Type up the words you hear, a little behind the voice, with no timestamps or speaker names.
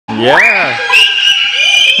Yeah.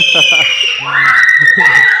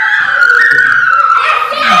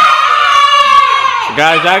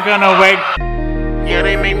 Guys, y'all gonna wake. Yeah,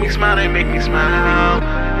 they make me smile, they make me smile.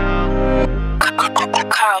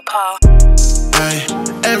 Hey,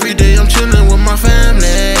 every day I'm chilling with my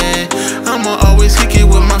family. I'ma always kick it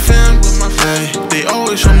with my fam. Hey, they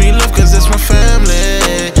always show me love cause it's my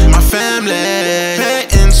family. My family.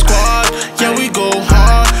 Petting squad, yeah we go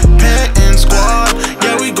hard. Petting squad,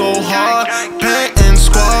 yeah we go hard. Petting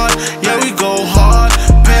squad, yeah we go hard.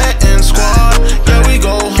 Petting squad, yeah we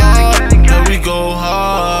go hard. Yeah we go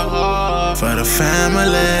hard for the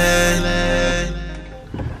family.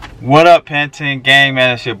 What up, Pantene gang,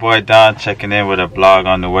 man? It's your boy Don checking in with a vlog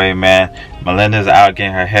on the way, man. Melinda's out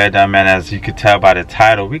getting her hair done, man. As you can tell by the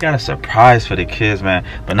title, we got a surprise for the kids, man.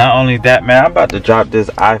 But not only that, man, I'm about to drop this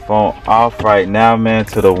iPhone off right now, man,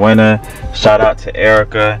 to the winner. Shout out to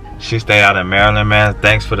Erica. She stay out in Maryland, man.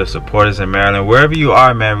 Thanks for the supporters in Maryland. Wherever you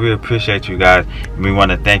are, man, we appreciate you guys. We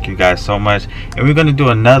want to thank you guys so much. And we're going to do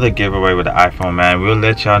another giveaway with the iPhone, man. We'll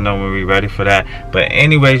let y'all know when we're ready for that. But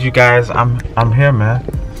anyways, you guys, I'm here, man.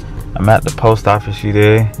 I'm at the post office, you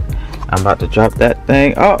there. I'm about to drop that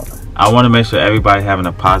thing. Oh, I want to make sure everybody having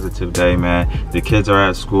a positive day, man. The kids are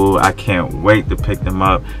at school. I can't wait to pick them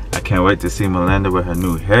up. I can't wait to see Melinda with her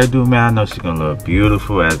new hairdo, man. I know she's gonna look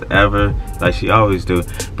beautiful as ever, like she always do.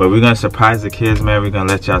 But we're gonna surprise the kids, man. We're gonna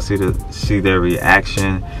let y'all see their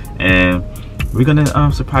reaction, and we're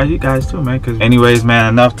gonna surprise you guys too, man. Cause anyways, man,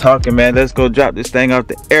 enough talking, man. Let's go drop this thing off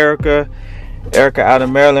to Erica. Erica out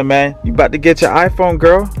of Maryland, man. You about to get your iPhone,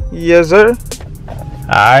 girl? Yes, sir.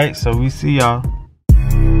 Alright, so we see y'all.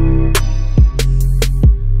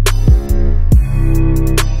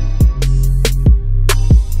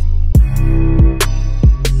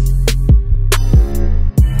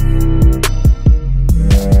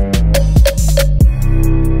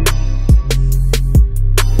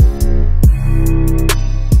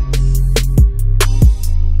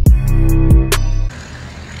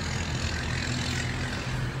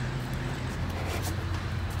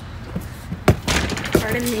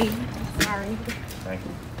 Pardon me. Sorry. Thank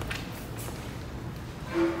you.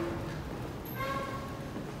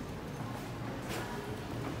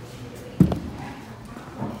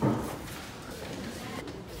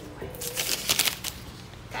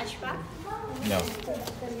 Cashback? No.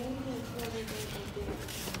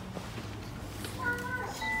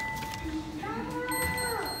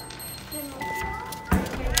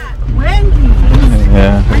 Wendy,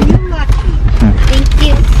 Yeah. are you lucky? Thank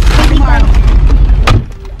you.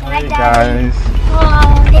 Hey guys.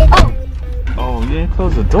 Oh, you didn't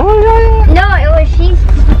close the door yet? No, it was she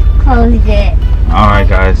closed it. Alright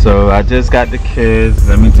guys, so I just got the kids.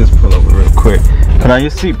 Let me just pull over real quick. Put on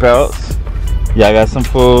your seatbelts. Yeah, I got some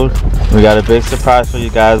food. We got a big surprise for you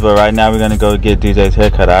guys, but right now we're gonna go get DJ's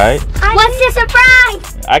haircut, alright? What's the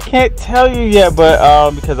surprise? I can't tell you yet,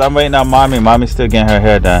 but because I'm waiting on mommy. Mommy's still getting her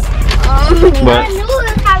hair done. I knew it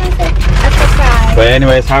was having a surprise. But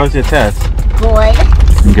anyways, how was your test? Good.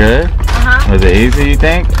 Good? Uh-huh. Was it easy, you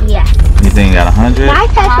think? Yes. You think you got 100? My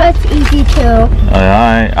test was easy too.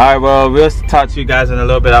 Alright, well, we'll talk to you guys in a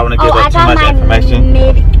little bit. I want to give up too much information.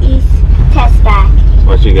 I got my Mid-East test back.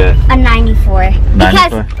 What you get? A 94.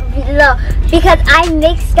 94? Because I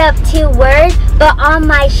mixed up 2 words, but on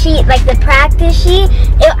my sheet, like the practice sheet,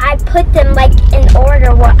 I put them like in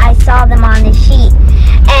order what I saw them on the sheet.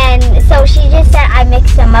 And so she just said I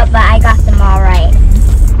mixed them up, but I got them all right.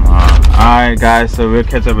 Alright guys, so we'll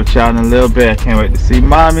catch up with y'all in a little bit. I can't wait to see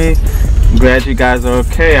mommy. I'm glad you guys are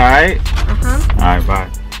okay, alright? Alright, bye.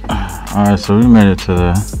 Alright, so we made it to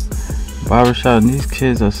the barbershop and these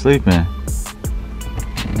kids are sleeping.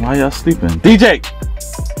 Why y'all sleeping? DJ!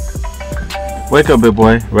 Wake up, big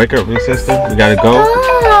boy. Wake up, big sister. We gotta go.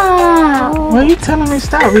 Why are you telling me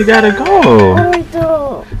stop? We gotta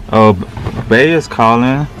go. Oh, Bay is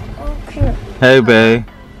calling. Okay. Hey, Bay.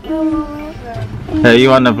 Hey,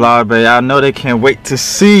 you on the vlog, Bay. I know they can't wait to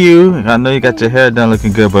see you. I know you got your hair done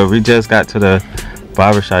looking good, but we just got to the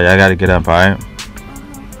barbershop. Y'all gotta get up, alright?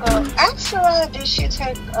 Ask her, did she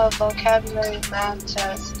take a vocabulary math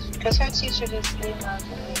test? Because her teacher just emailed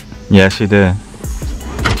me. Yeah, she did.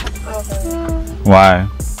 Okay. Why?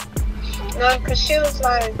 No, because she was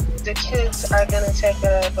like, the kids are going to take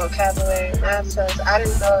a vocabulary math test. I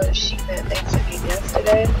didn't know if she meant they took it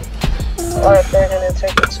yesterday or if they're going to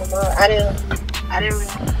take it tomorrow. I didn't really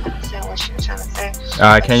understand what she was trying to say.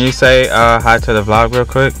 Alright, can you say hi to the vlog real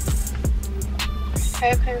quick?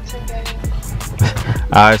 Hey, Pantene baby.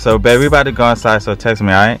 Alright, so babe, we about to go inside, so text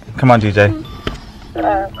me, alright? Come on, DJ.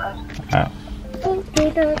 Alright.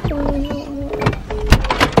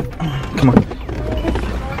 Come on.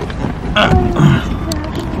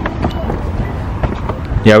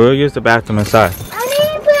 Yeah, we'll use the bathroom inside. I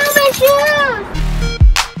need to put on my shoes.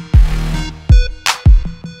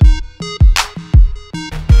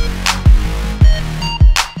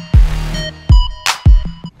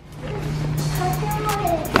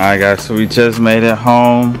 Alright guys, so we just made it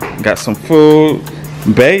home. Got some food.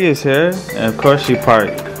 Bay is here, and of course she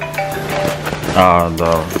parked.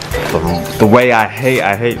 The way I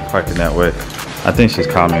hate parking that way. I think she's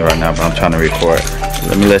calling me right now, but I'm trying to record.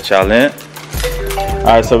 Let me let y'all in.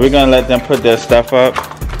 Alright, so we're gonna let them put their stuff up.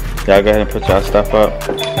 Y'all go ahead and put y'all stuff up.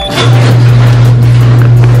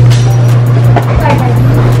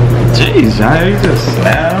 Jeez, you just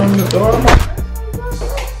slammed the door.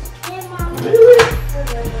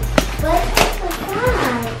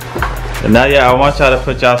 And now, yeah, I want y'all to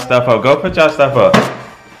put y'all stuff up. Go put y'all stuff up.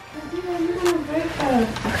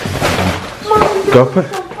 Go put.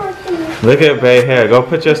 Look at Bay here. Go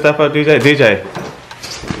put your stuff up, DJ. DJ.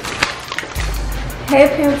 Hey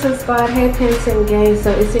Panton Squad, hey Panton Gang,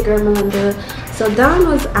 so it's your girl Melinda. So Don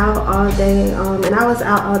was out all day, and I was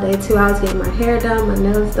out all day too. I was getting my hair done, my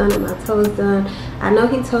nails done, and my toes done. I know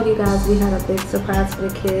he told you guys we had a big surprise for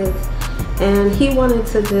the kids, and he wanted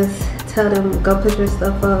to just tell them, go put your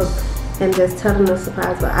stuff up, and just tell them the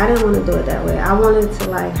surprise, but I didn't want to do it that way. I wanted to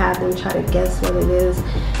like have them try to guess what it is,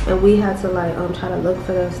 and we had to like try to look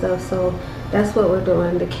for their stuff. So that's what we're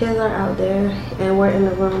doing. The kids are out there and we're in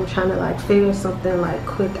the room trying to like figure something like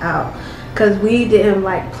quick out, because we didn't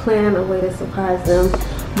like plan a way to surprise them.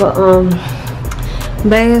 But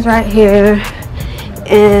Bay is right here.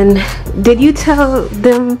 And did you tell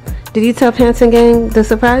Panton Gang the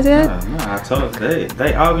surprise yet? No, I told them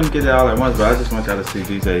they all gonna get it all at once, but I just want y'all to see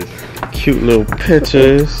DJ's cute little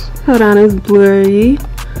pictures. Hold on, it's blurry.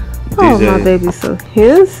 Oh, DJ, my baby's so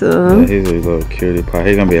handsome. Yeah, he's a little cutie pie.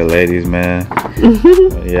 He's gonna be a ladies man.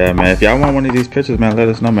 Yeah, man. If y'all want one of these pictures, man, let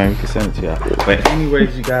us know, man. We can send it to y'all. But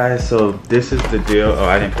anyways, you guys, so this is the deal. Oh,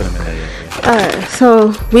 I didn't put them in there yet. Alright,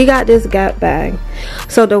 so we got this Gap bag.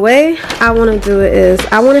 So the way I want to do it is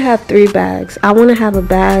I want to have 3 bags. I want to have a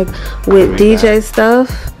bag with DJ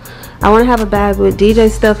stuff. I want to have a bag with DJ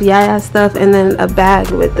stuff, Yaya stuff, and then a bag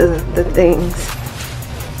with the things.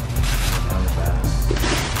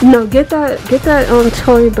 No, get that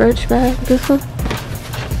Tory Burch bag, this one.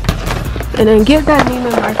 And then get that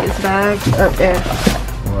Neiman Marcus bag up there.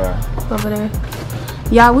 Where? Over there.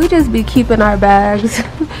 Y'all, we just be keeping our bags.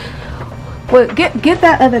 Well, get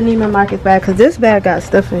that other Neiman Marcus bag, because this bag got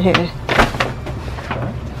stuff in here.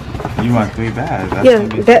 You want 3 bags? That's yeah,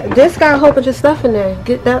 this got a whole bunch of stuff in there.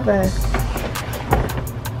 Get that bag.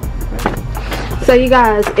 So you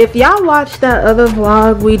guys, if y'all watched that other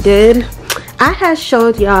vlog we did, I had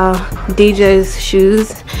showed y'all DJ's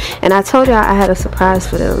shoes, and I told y'all I had a surprise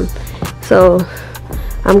for them. So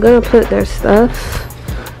I'm gonna put their stuff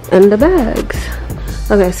in the bags.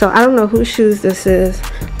 Okay, so I don't know whose shoes this is,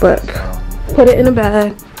 but put it in a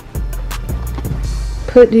bag.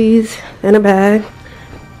 Put these in a bag.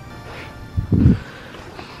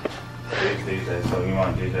 So you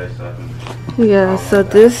want DJ stuff? Yeah, so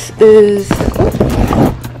this is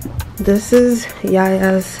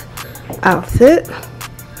Yaya's outfit.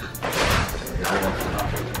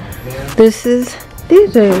 This is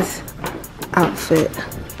DJ's outfit.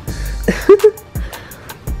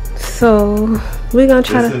 So we're gonna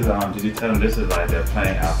try to. Did you tell them this is like their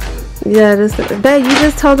plain outfit? Yeah, babe, you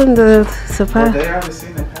just told them the surprise. Well, they already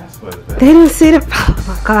seen the passwords, babe. They didn't see the. Oh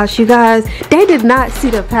my gosh, you guys, they did not see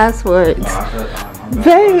the passwords.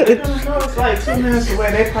 It's like 2 minutes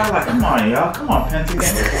away. They probably like, come on, y'all, come on, Panty.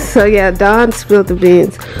 So yeah, Don spilled the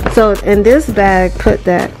beans. So in this bag, put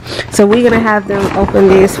that. So we're gonna have them open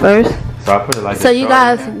these first. So I put it like so you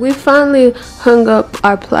guys, we finally hung up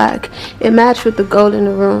our plaque. It matched with the gold in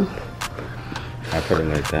the room. I put it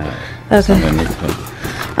like that. Okay.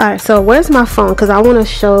 All right. So where's my phone? Because I want to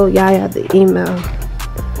show Yaya the email.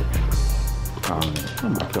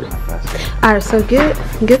 All right. So get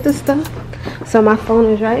the stuff. So my phone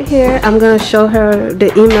is right here. I'm gonna show her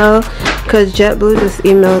the email because JetBlue just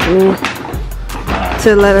emailed me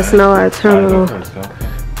to let us know our terminal.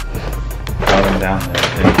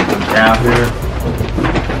 Down here.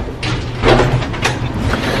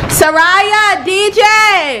 Soraya,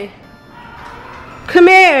 DJ, come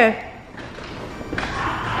here.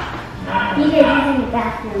 DJ's in the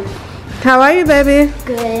bathroom. How are you, baby?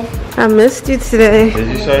 Good. I missed you today. Did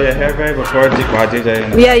you show your hair, babe, before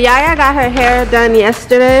DJ? Yeah, Yaya got her hair done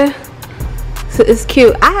yesterday. So it's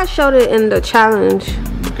cute. I had showed it in the challenge.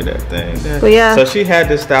 Look at that thing there. But yeah. So she had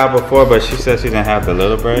this style before, but she said she didn't have the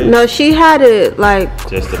little braids? No, she had it like...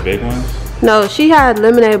 Just the big ones? No, she had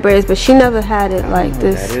lemonade braids, but she never had it like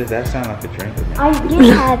this. That sounds like a drink. I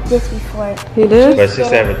did have this before. You did? But she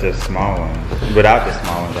said with the small one. Without the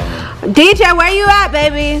small one, I mean. DJ, where you at,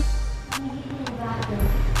 baby?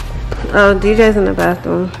 Oh, DJ's in the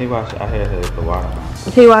bathroom. He watched. I hear the water.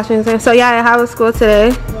 He watching his hands. So yeah, how was school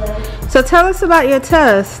today? So tell us about your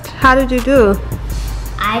test. How did you do?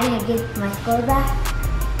 I didn't get my score back.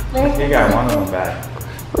 He got one of them back.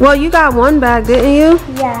 Well, you got one back, didn't you?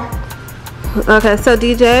 Yeah. Okay, so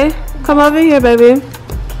DJ, come over here, baby.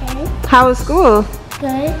 Okay. How was school?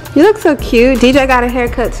 Good. You look so cute. DJ got a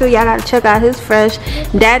haircut too. Y'all gotta check out his fresh.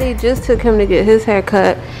 Daddy just took him to get his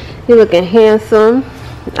haircut. You looking handsome.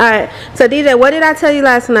 Alright, so DJ, what did I tell you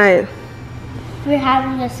last night? We're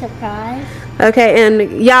having a surprise. Okay,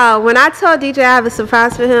 and y'all, when I told DJ I have a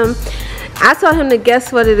surprise for him, I told him to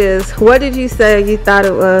guess what it is. What did you say you thought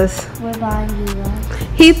it was? We're buying you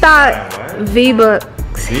one. He thought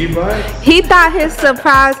V-Bucks. V-Bucks? He thought his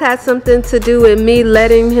surprise had something to do with me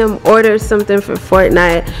letting him order something for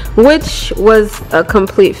Fortnite, which was a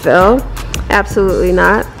complete fail. Absolutely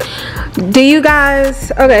not. Do you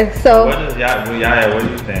guys, okay, so. What is Yaya, what do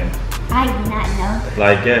you think? I do not know.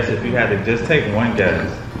 Like, guess, if you had to just take one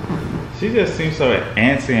guess. She just seems so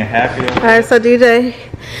antsy and happy. Alright, so DJ,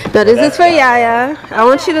 now this is for Yaya. I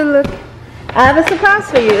want you to look. I have a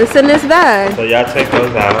surprise for you. It's in this bag. So y'all take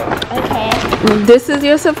those out. Okay. This is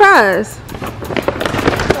your surprise.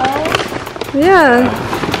 Well,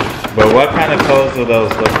 Yeah. But what kind of clothes do those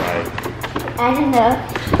look like? I don't know.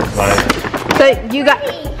 Like, So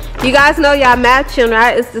you guys know y'all matching,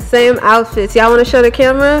 right? It's the same outfits. Y'all want to show the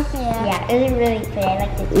camera? Yeah, it was really pretty. I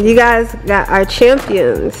like it. You guys got our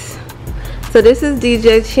champions. So this is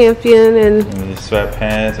DJ Champion and your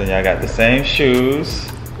sweatpants, and y'all got the same shoes.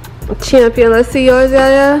 Champion. Let's see yours,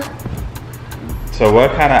 Yaya. So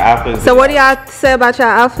what kind of outfits? So what do y'all say about your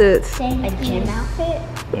outfits? A gym outfit?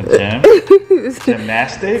 A gym?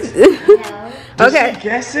 Gymnastics? No. Okay. Did she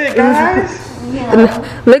guess it, guys?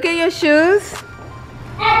 No. Look at your shoes.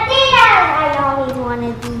 I always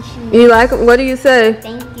wanted these shoes. You like them? What do you say?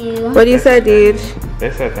 Thank you. What do you say, Deej?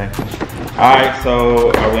 They said thank you. Alright,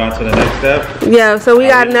 so are we on to the next step? Yeah, so we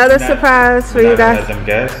got another Not- surprise for you not gonna guys. Let them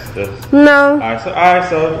guess. Just, No. alright,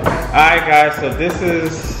 guys, so this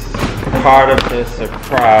is part of the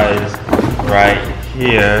surprise right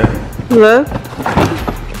here. Look.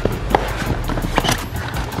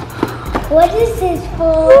 What is this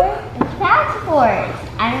for? A passport.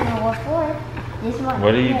 I don't know what for. This one.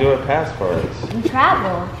 What do you do with passports? We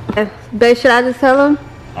travel. Babe, should I just tell them?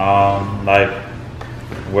 Like,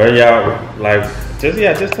 where y'all, like, just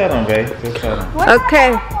tell them, babe. Just tell them. What's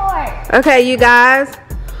Okay. a passport? Okay, you guys.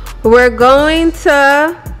 We're going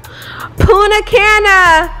to Punta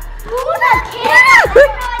Cana. Punta Cana? I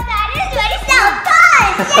don't know what that is, but it sounds fun.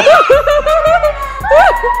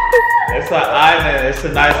 It's an island. It's a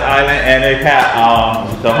nice island, and it had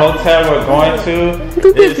the hotel we're going to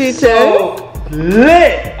Look at is DJ. so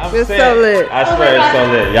lit. It's so lit. I swear it's so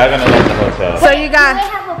lit. Y'all gonna love the hotel. So you Do got, they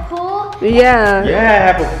have a pool yeah.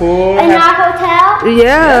 Yeah, have a pool. in our hotel?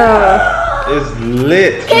 Yeah. It's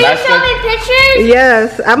lit. Can you show me pictures?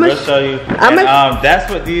 Yes. We'll show you. I'm And, that's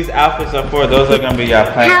what these outfits are for. Those are gonna be your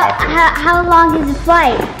plane outfits. How long is the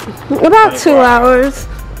flight? About 2 hours.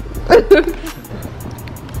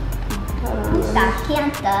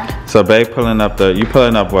 So babe pulling up you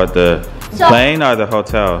pulling up what, the plane or the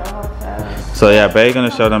hotel? So yeah, babe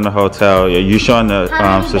gonna show them the hotel. You showing the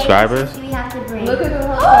subscribers? Do we have to bring? Look at the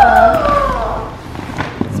hotel.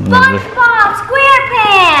 SpongeBob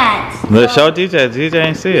SquarePants. Look, show DJ. DJ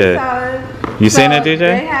ain't see it. You seen it, They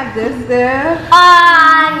DJ? have this there.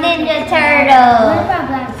 Ninja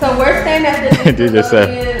Turtle. So we're staying at the DJ said.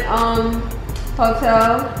 Nickelodeon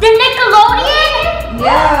hotel. The Nickelodeon?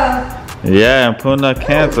 Yeah. Yeah, and Punta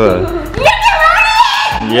Cana. Nickelodeon?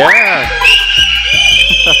 Yeah.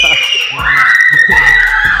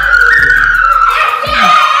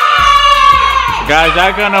 Guys,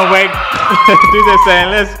 y'all gonna wake. DJ saying,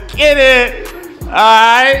 let's get it.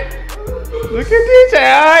 Alright. Look at DJ.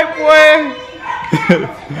 Alright, boy.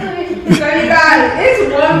 So you guys,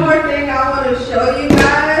 it's one more thing I want to show you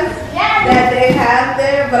guys that they have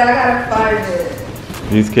there, but I gotta find it.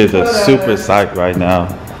 These kids are super psyched right now.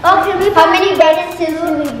 Oh, how many bathing suits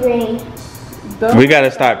can we bring? We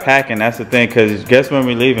gotta start packing. That's the thing, cause guess when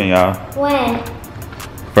we leaving, y'all? When?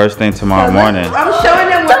 First thing tomorrow morning. I'm showing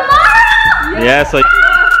them what. Tomorrow! Yeah, so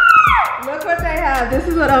Look what they have. This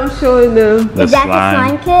is what I'm showing them. the Is that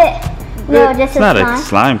slime. the slime kit? No, just It's not a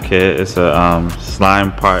slime kit. It's a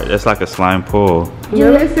slime part. It's like a slime pool.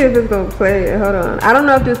 Let me see if it's gonna play it. Hold on. I don't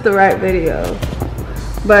know if this is the right video,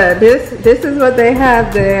 but this is what they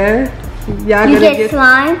have there. Y'all You gonna get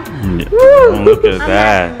slime? Oh, look at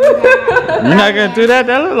that. You're not gonna do that?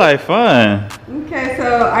 That look like fun. Okay, so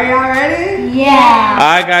are y'all ready? Yeah.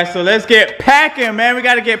 Alright guys, so let's get packing, man. We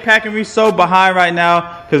gotta get packing. We so behind right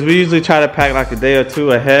now because we usually try to pack like a day or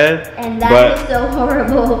two ahead. And that is so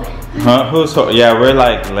horrible. Huh? Yeah, we're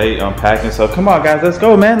like late on packing. So come on guys, let's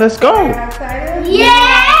go, man. Let's go. Yeah.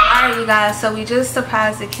 Alright, you guys, so we just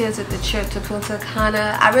surprised the kids with the trip to Punta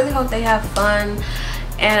Cana. I really hope they have fun.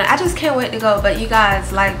 And I just can't wait to go. But you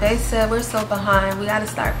guys, like they said, we're so behind. We gotta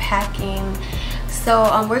start packing. So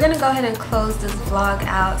we're gonna go ahead and close this vlog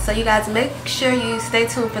out. So you guys make sure you stay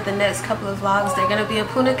tuned for the next couple of vlogs. They're gonna be in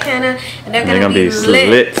Punta Cana and they're gonna be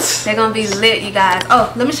lit. They're gonna be lit, you guys.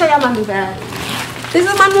 Oh, let me show y'all my new bag. This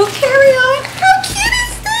is my new carry-on. How cute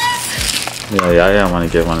is this? Yeah, I want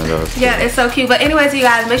to get one of those. Yeah, it's so cute. But anyways, you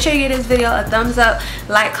guys, make sure you give this video a thumbs up,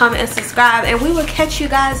 like, comment, and subscribe. And we will catch you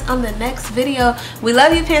guys on the next video. We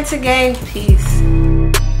love you, Panther Gang. Peace.